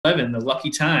11, the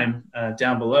lucky time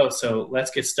down below. So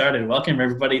let's get started. Welcome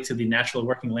everybody to the Natural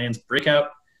Working Lands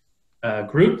breakout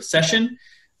group session.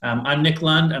 I'm Nick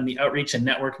Lund. I'm the Outreach and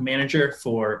Network Manager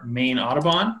for Maine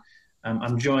Audubon.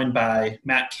 I'm joined by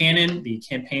Matt Cannon, the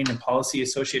Campaign and Policy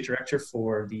Associate Director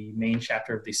for the Maine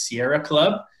chapter of the Sierra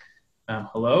Club.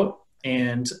 Hello.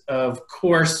 And of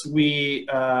course, we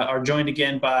are joined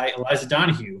again by Eliza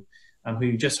Donahue, who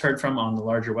you just heard from on the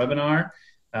larger webinar.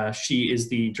 She is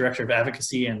the Director of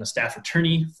Advocacy and the Staff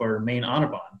Attorney for Maine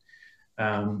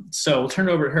Audubon. So we'll turn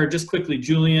it over to her just quickly.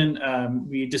 Julian,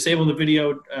 we disabled the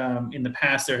video in the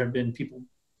past. There have been people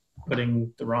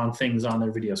putting the wrong things on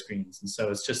their video screens, and so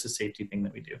it's just a safety thing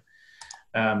that we do.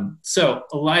 So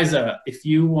Eliza, if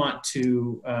you want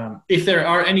to, if there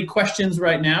are any questions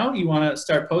right now you want to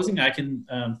start posing, I can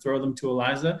throw them to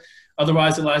Eliza.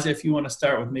 Otherwise, Eliza, if you want to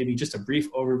start with maybe just a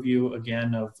brief overview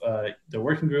again of the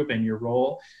working group and your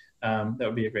role, that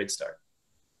would be a great start.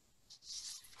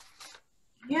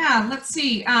 Yeah, let's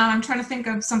see. I'm trying to think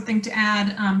of something to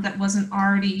add that wasn't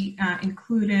already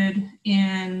included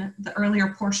in the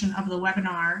earlier portion of the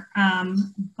webinar.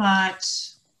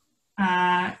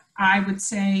 I would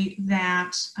say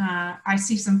that I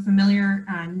see some familiar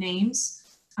names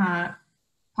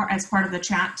as part of the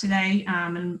chat today.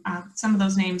 And some of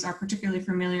those names are particularly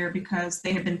familiar because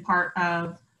they have been part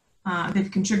of,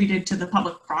 they've contributed to the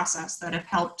public process that have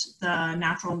helped the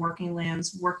Natural Working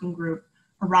Lands Working Group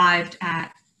arrived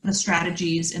at the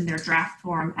strategies in their draft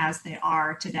form as they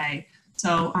are today.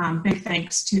 So big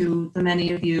thanks to the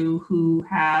many of you who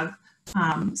have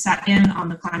sat in on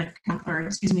the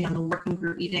on the working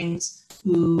group meetings,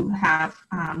 who have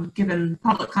given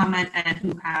public comment and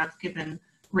who have given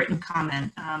written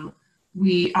comment.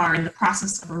 We are in the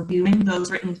process of reviewing those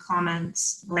written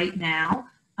comments right now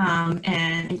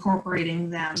and incorporating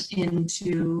them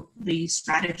into the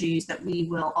strategies that we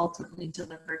will ultimately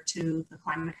deliver to the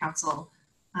Climate Council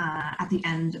at the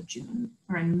end of June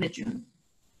or in mid-June.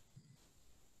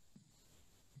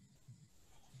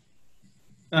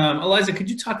 Eliza, could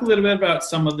you talk a little bit about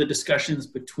some of the discussions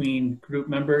between group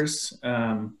members,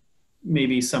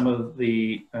 maybe some of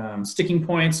the sticking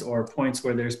points or points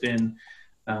where there's been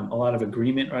a lot of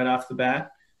agreement right off the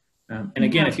bat? And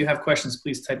again, if you have questions,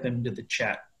 please type them into the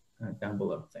chat down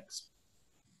below. Thanks.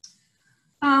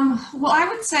 Well, I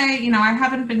would say, I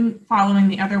haven't been following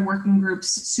the other working groups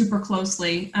super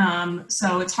closely,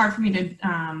 so it's hard for me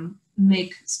to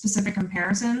make specific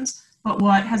comparisons. But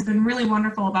what has been really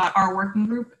wonderful about our working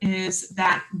group is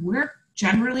that we're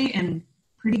generally in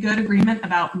pretty good agreement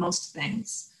about most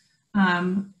things.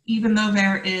 Even though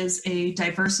there is a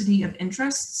diversity of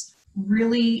interests,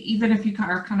 really, even if you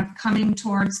are kind of coming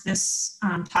towards this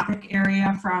topic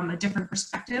area from a different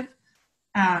perspective,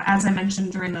 as I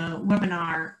mentioned during the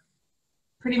webinar,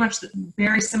 pretty much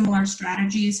very similar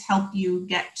strategies help you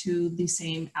get to the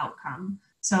same outcome.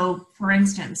 So for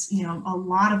instance, a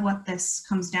lot of what this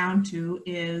comes down to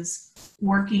is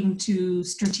working to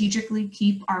strategically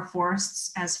keep our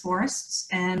forests as forests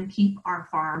and keep our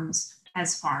farms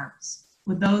as farms.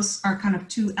 With those are kind of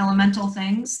two elemental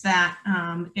things that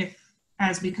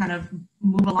as we kind of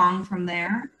move along from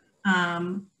there,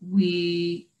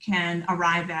 we can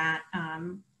arrive at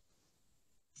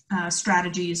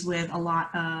strategies with a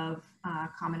lot of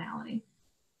commonality.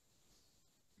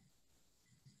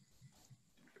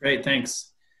 Great,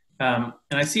 thanks. And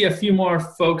I see a few more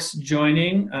folks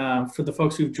joining. For the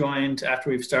folks who've joined after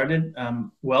we've started,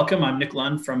 welcome. I'm Nick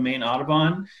Lund from Maine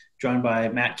Audubon, joined by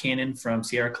Matt Cannon from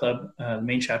Sierra Club, the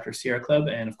Maine chapter of Sierra Club,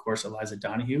 and of course, Eliza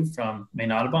Donahue from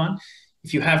Maine Audubon.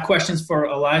 If you have questions for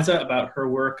Eliza about her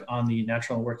work on the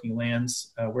Natural Working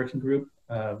Lands Working Group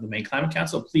of the Maine Climate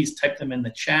Council, please type them in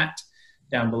the chat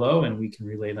down below and we can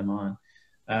relay them on.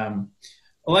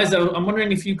 Eliza, I'm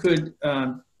wondering if you could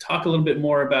talk a little bit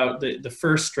more about the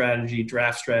first strategy,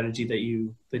 draft strategy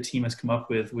that the team has come up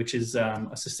with, which is a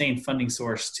sustained funding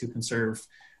source to conserve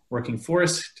working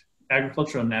forest,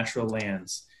 agricultural, and natural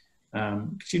lands.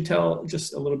 Could you tell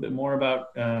just a little bit more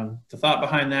about the thought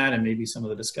behind that and maybe some of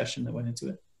the discussion that went into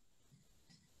it?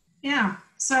 Yeah,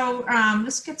 so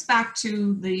this gets back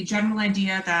to the general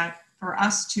idea that for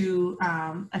us to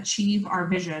achieve our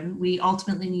vision, we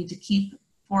ultimately need to keep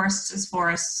forests as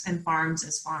forests and farms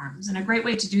as farms. And a great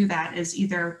way to do that is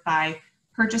either by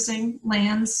purchasing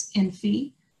lands in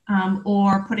fee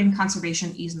or putting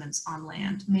conservation easements on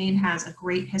land. Maine has a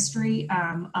great history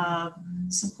of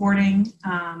supporting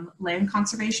land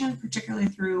conservation, particularly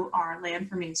through our Land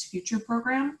for Maine's Future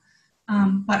program.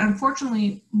 But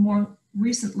unfortunately, more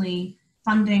recently,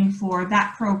 funding for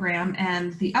that program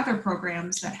and the other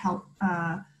programs that help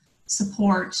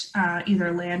support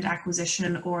either land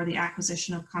acquisition or the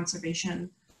acquisition of conservation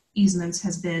easements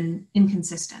has been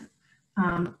inconsistent.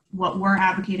 What we're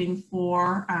advocating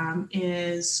for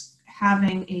is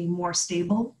having a more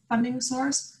stable funding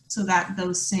source so that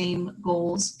those same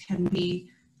goals can be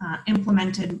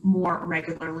implemented more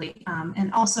regularly,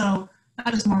 and also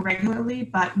not just more regularly,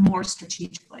 but more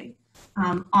strategically.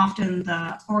 Often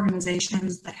the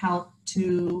organizations that help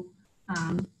to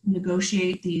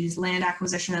negotiate these land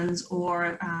acquisitions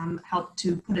or help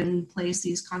to put in place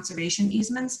these conservation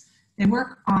easements, they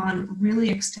work on really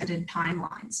extended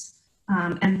timelines.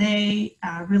 And they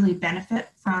really benefit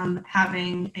from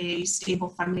having a stable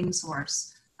funding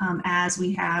source, as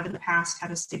we have in the past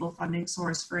had a stable funding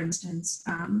source, for instance,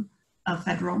 of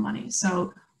federal money.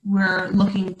 So we're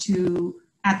looking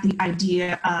at the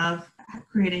idea of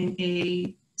creating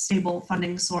a stable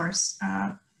funding source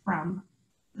from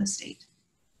the state.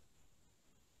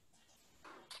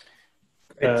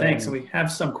 Great, thanks. So we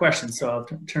have some questions, so I'll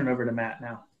turn it over to Matt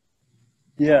now.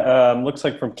 Yeah, looks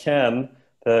like from Ken,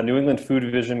 the New England Food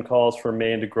Division calls for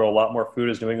Maine to grow a lot more food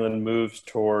as New England moves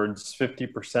towards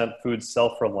 50% food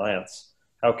self-reliance.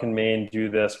 How can Maine do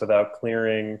this without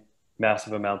clearing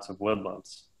massive amounts of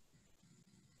woodlands?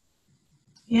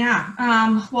 Yeah,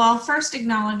 well, I'll first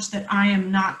acknowledge that I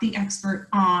am not the expert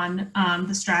on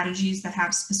the strategies that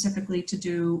have specifically to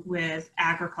do with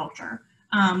agriculture,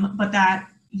 but that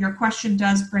your question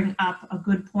does bring up a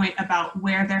good point about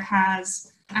where there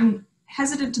has, I'm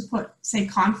hesitant to say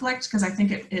conflict, because I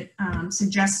think it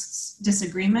suggests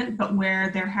disagreement, but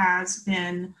where there has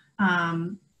been,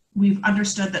 we've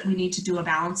understood that we need to do a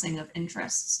balancing of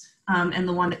interests. And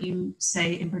the one that you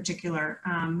say in particular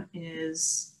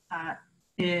has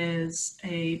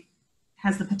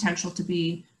the potential to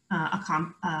be a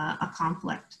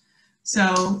conflict.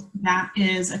 So that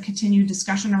is a continued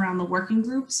discussion around the working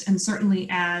groups, and certainly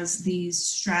as these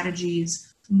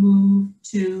strategies move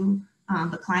to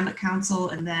the Climate Council,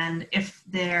 and then if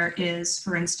there is,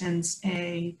 for instance,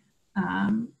 a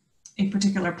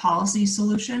particular policy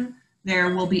solution,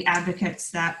 there will be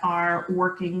advocates that are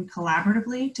working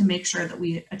collaboratively to make sure that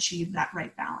we achieve that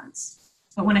right balance.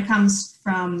 But when it comes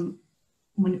from,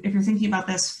 if you're thinking about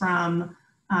this from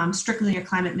strictly a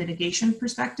climate mitigation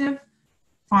perspective,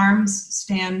 farms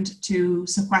stand to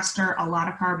sequester a lot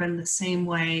of carbon the same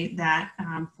way that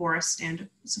forests stand to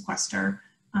sequester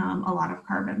a lot of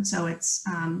carbon. So it's,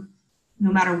 no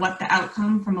matter what the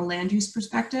outcome from a land use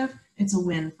perspective, it's a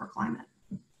win for climate.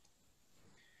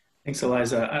 Thanks,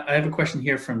 Eliza. I have a question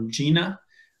here from Gina,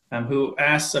 who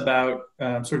asks about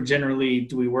sort of generally,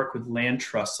 do we work with land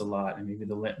trusts a lot, and maybe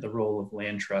the role of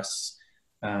land trusts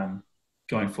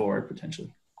going forward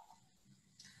potentially?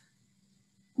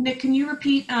 Nick, can you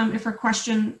repeat if her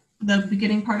question, the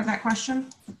beginning part of that question?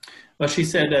 Well, she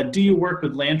said, do you work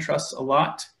with land trusts a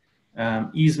lot?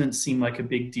 Easements seem like a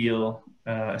big deal,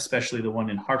 especially the one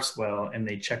in Harpswell, and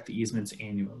they check the easements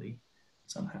annually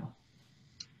somehow.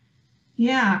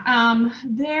 Yeah,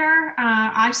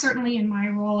 I certainly in my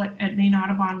role at Maine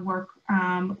Audubon work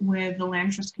with the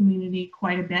land trust community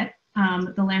quite a bit.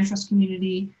 The land trust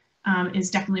community is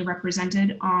definitely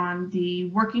represented on the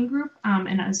working group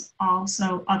and has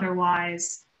also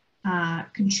otherwise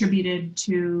contributed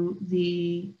to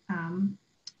the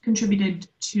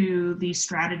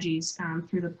strategies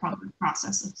through the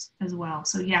process as well.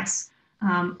 So yes,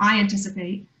 I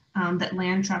anticipate that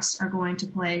land trusts are going to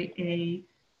play a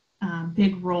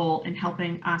big role in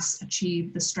helping us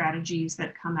achieve the strategies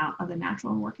that come out of the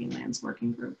Natural and Working Lands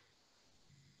Working Group.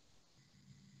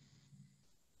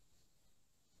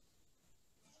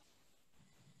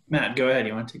 Matt, go ahead.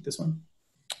 You want to take this one?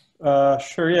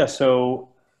 Sure, yeah. So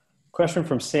question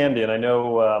from Sandy, and I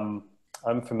know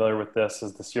I'm familiar with this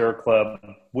as the Sierra Club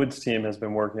Woods team has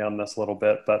been working on this a little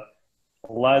bit, but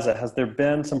Eliza, has there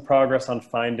been some progress on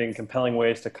finding compelling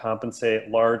ways to compensate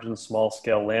large and small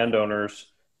scale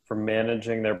landowners for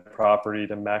managing their property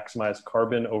to maximize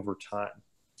carbon over time?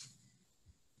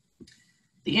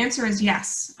 The answer is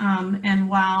yes. And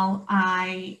while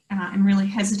I am really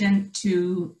hesitant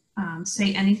to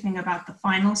say anything about the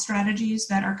final strategies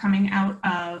that are coming out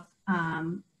of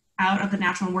the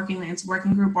Natural and Working Lands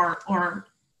Working Group or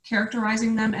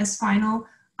characterizing them as final,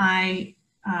 I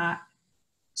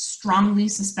strongly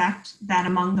suspect that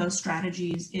among those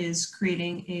strategies is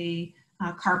creating a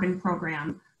carbon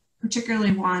program,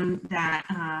 particularly one that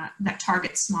that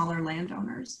targets smaller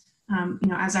landowners. You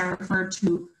know, as I referred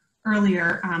to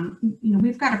earlier, you know,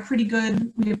 we've got pretty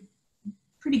good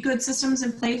systems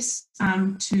in place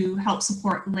to help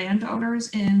support landowners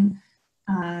in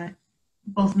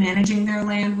both managing their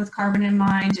land with carbon in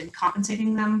mind and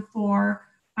compensating them for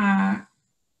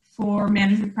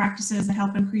management practices that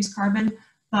help increase carbon.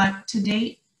 But to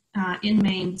date, in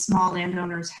Maine, small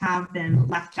landowners have been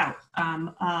left out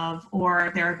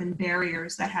or there have been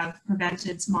barriers that have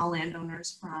prevented small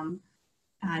landowners from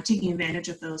taking advantage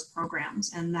of those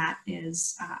programs. And that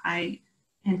is, I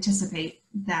anticipate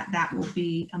that that will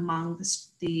be among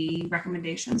the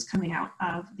recommendations coming out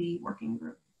of the working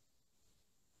group.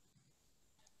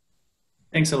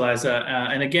 Thanks, Eliza.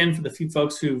 And again, for the few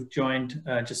folks who've joined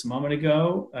just a moment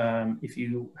ago, if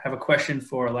you have a question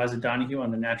for Eliza Donahue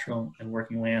on the Natural and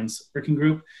Working Lands Working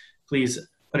Group, please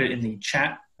put it in the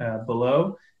chat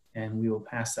below, and we will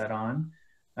pass that on.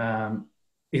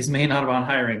 Is Maine Audubon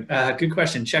hiring? Good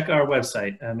question. Check our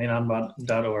website,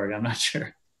 maineaudubon.org. I'm not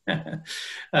sure.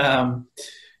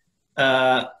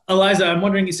 Eliza, I'm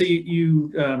wondering, so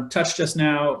you touched just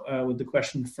now with the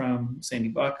question from Sandy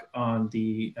Buck on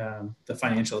the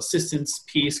financial assistance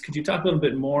piece. Could you talk a little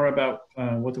bit more about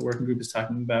what the working group is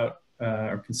talking about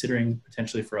or considering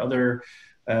potentially for other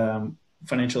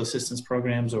financial assistance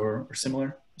programs or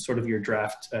similar, sort of your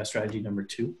draft strategy number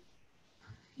 2?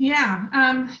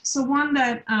 Yeah, so one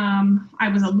that I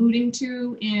was alluding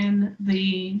to in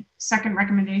the second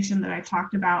recommendation that I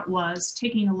talked about was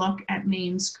taking a look at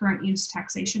Maine's current use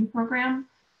taxation program.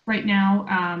 Right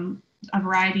now, a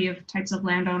variety of types of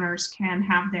landowners can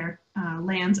have their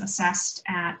lands assessed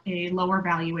at a lower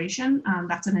valuation.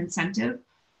 That's an incentive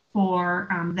for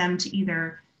them to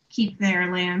either keep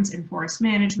their lands in forest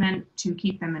management, to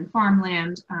keep them in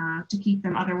farmland, to keep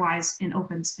them otherwise in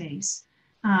open space.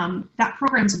 That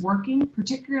program's working,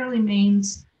 particularly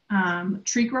Maine's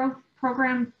tree growth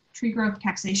program, tree growth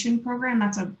taxation program.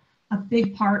 That's a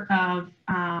big part of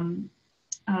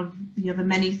the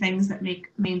many things that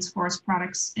make Maine's forest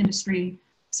products industry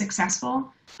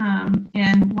successful.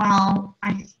 And while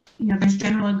there's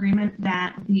general agreement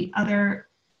that the other,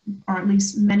 or at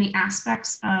least many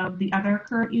aspects of the other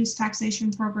current use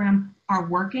taxation program are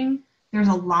working, there's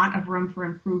a lot of room for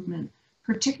improvement,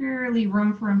 particularly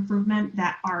room for improvement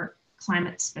that are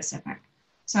climate specific.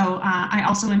 So I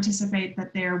also anticipate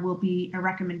that there will be a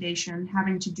recommendation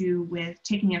having to do with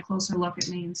taking a closer look at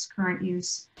Maine's current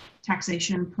use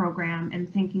taxation program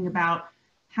and thinking about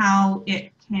how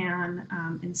it can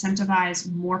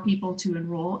incentivize more people to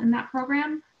enroll in that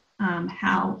program,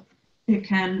 how it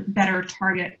can better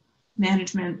target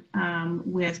management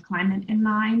with climate in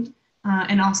mind,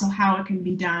 and also how it can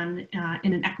be done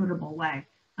in an equitable way.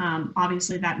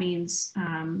 Obviously that means,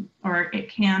 or it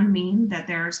can mean that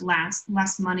there's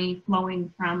less money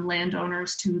flowing from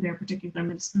landowners to their particular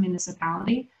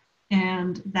municipality,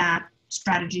 and that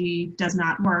strategy does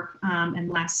not work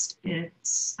unless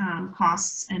its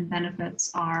costs and benefits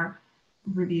are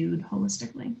reviewed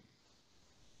holistically.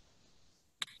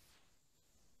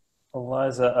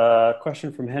 Eliza, a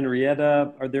question from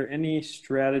Henrietta. Are there any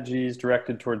strategies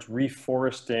directed towards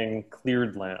reforesting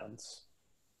cleared lands?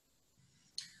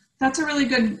 That's a really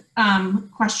good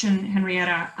question,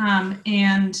 Henrietta.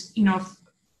 And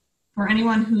for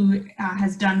anyone who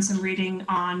has done some reading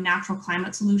on natural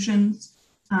climate solutions,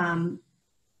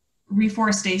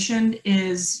 reforestation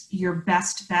is your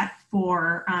best bet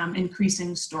for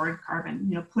increasing stored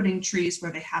carbon, putting trees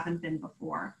where they haven't been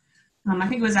before. I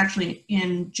think it was actually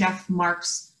in Jeff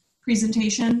Mark's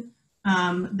presentation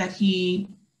that he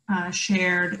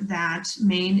shared that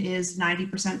Maine is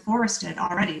 90% forested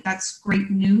already. That's great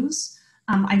news.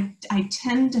 I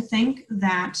tend to think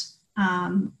that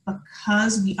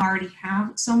because we already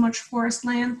have so much forest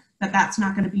land, that's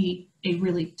not going to be a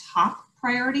really top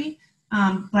priority.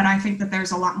 But I think that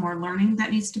there's a lot more learning that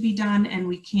needs to be done, and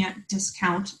we can't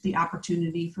discount the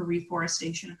opportunity for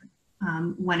reforestation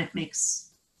when it makes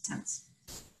sense.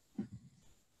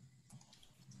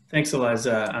 Thanks,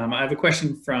 Eliza. I have a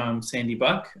question from Sandy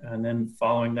Buck, and then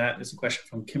following that is a question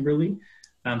from Kimberly.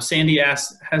 Sandy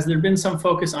asks, has there been some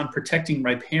focus on protecting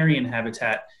riparian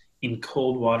habitat in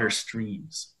cold water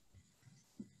streams?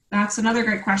 That's another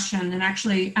great question. And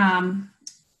actually,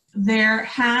 there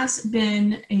has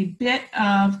been a bit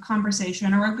of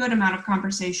conversation, or a good amount of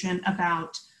conversation,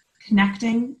 about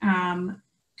connecting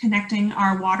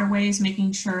our waterways,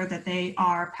 making sure that they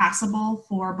are passable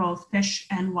for both fish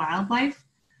and wildlife.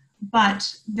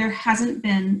 But there hasn't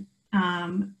been,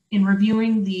 in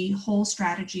reviewing the whole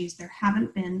strategies, there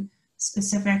haven't been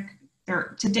specific,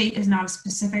 there to date is not a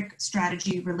specific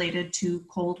strategy related to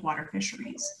cold water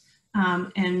fisheries.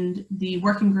 And the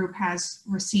working group has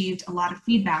received a lot of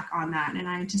feedback on that, and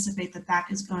I anticipate that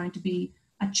that is going to be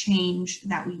a change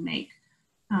that we make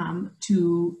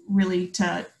to really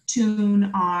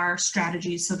tune our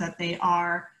strategies so that they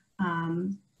are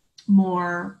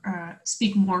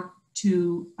speak more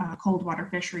to cold water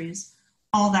fisheries.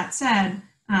 All that said,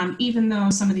 even though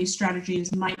some of these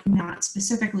strategies might not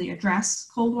specifically address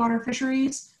cold water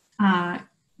fisheries,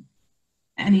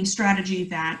 any strategy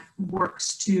that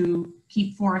works to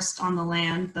keep forests on the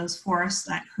land, those forests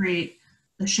that create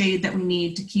the shade that we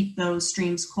need to keep those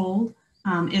streams cold,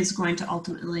 is going to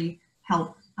ultimately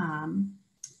help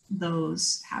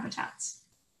those habitats.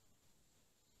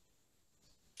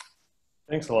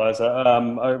 Thanks, Eliza.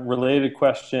 A related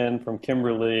question from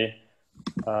Kimberly.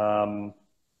 Our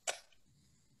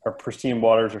pristine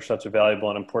waters are such a valuable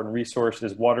and important resource.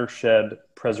 Is watershed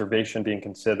preservation being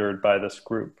considered by this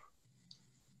group?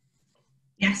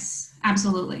 Yes,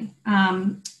 absolutely.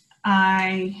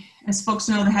 As folks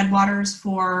know, the headwaters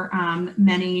for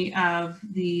many of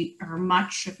the, or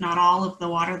much, if not all of the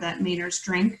water that Mainers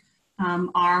drink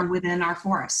are within our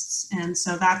forests. And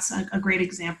so that's a great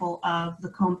example of the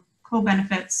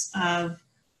co-benefits of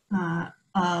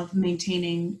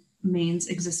maintaining Maine's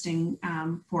existing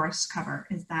forest cover,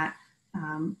 is that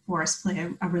forests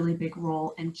play a really big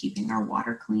role in keeping our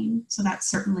water clean. So that's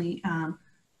certainly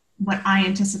what I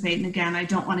anticipate. And again, I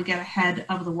don't want to get ahead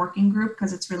of the working group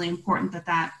because it's really important that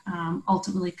that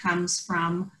ultimately comes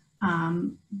from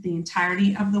the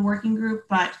entirety of the working group.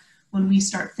 But when we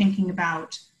start thinking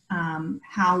about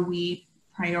how we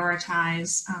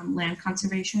prioritize land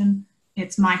conservation,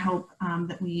 it's my hope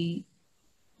that we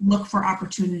look for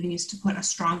opportunities to put a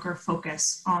stronger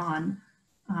focus on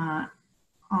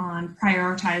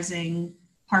prioritizing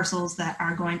parcels that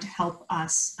are going to help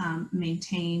us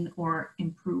maintain or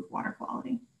improve water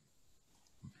quality.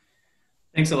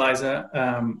 Thanks, Eliza.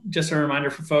 Just a reminder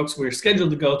for folks, we're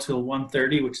scheduled to go till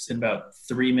 1:30, which is in about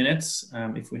 3 minutes.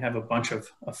 If we have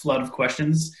a flood of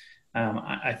questions,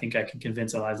 I think I can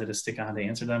convince Eliza to stick on to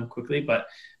answer them quickly. But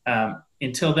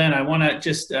until then, I want to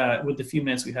just, with the few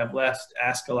minutes we have left,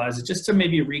 ask Eliza just to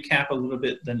maybe recap a little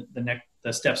bit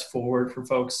the steps forward for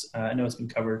folks. I know it's been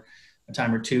covered a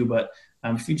time or two, but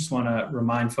if you just want to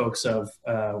remind folks of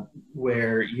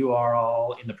where you are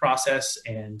all in the process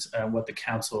and what the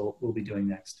council will be doing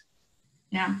next.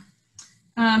 Yeah,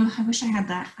 I wish I had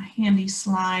that handy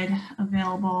slide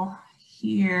available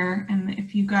here, and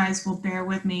if you guys will bear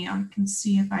with me, I can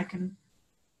see if I can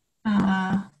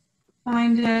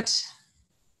find it.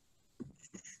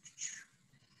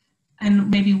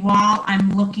 And maybe while I'm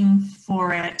looking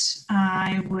for it,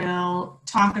 I will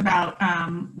talk about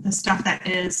the stuff that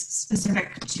is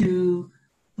specific to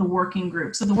the working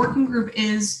group. So the working group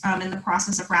is in the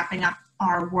process of wrapping up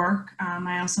our work.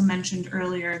 I also mentioned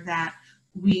earlier that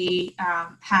we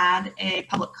had a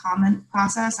public comment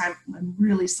process. I'm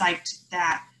really psyched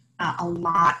that a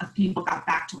lot of people got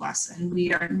back to us, and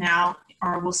we are now,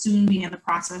 or will soon be, in the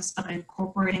process of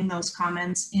incorporating those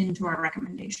comments into our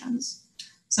recommendations.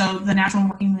 So the National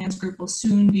Working Lands Group will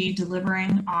soon be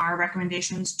delivering our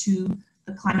recommendations to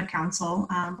the Climate Council,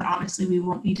 but obviously we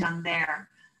won't be done there.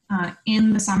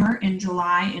 In the summer, in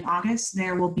July and August,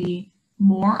 there will be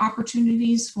more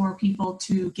opportunities for people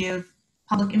to give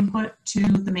public input to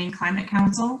the Maine Climate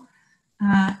Council.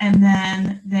 And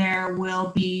then there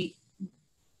will be,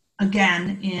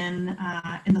 again, in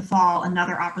the fall,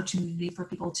 another opportunity for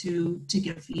people to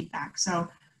give feedback. So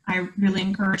I really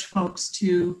encourage folks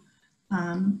to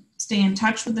stay in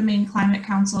touch with the Maine Climate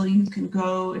Council. You can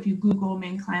go, if you Google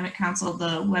Maine Climate Council,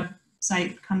 the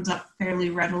website comes up fairly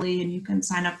readily and you can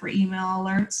sign up for email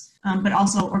alerts. But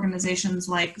also organizations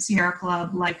like Sierra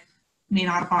Club, like Maine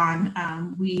Audubon,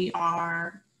 we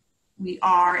are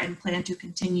and plan to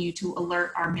continue to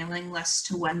alert our mailing lists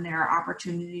to when there are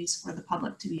opportunities for the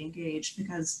public to be engaged,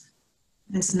 because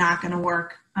this is not going to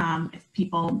work if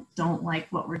people don't like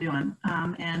what we're doing.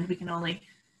 And we can only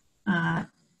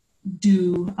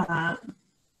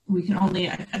we can only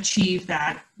achieve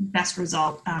that best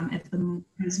result if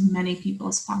as many people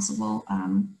as possible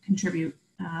contribute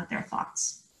their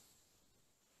thoughts.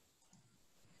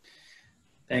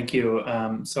 Thank you.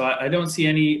 So I don't see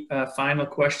any final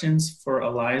questions for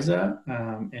Eliza,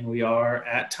 and we are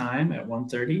at time at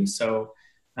 1:30. So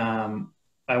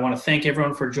I want to thank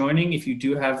everyone for joining. If you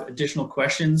do have additional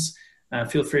questions,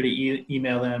 feel free to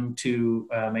email them to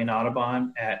Maine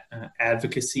Audubon at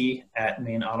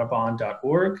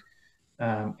advocacy@maineaudubon.org.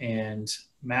 And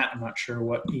Matt, I'm not sure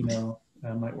what email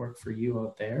might work for you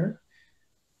out there.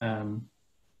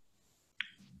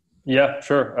 Yeah,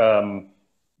 sure.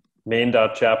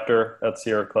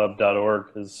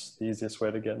 Maine.chapter@sierraclub.org is the easiest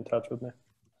way to get in touch with me.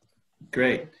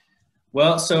 Great.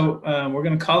 Well, so we're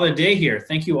going to call it a day here.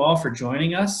 Thank you all for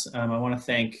joining us. I want to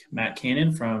thank Matt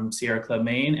Cannon from Sierra Club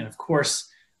Maine, and of course,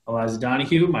 Eliza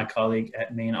Donahue, my colleague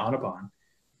at Maine Audubon.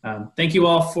 Thank you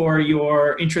all for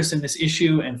your interest in this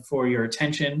issue and for your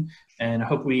attention. And I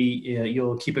hope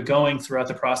you'll keep it going throughout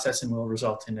the process and will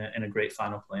result in a great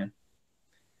final plan.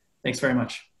 Thanks very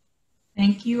much.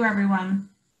 Thank you, everyone.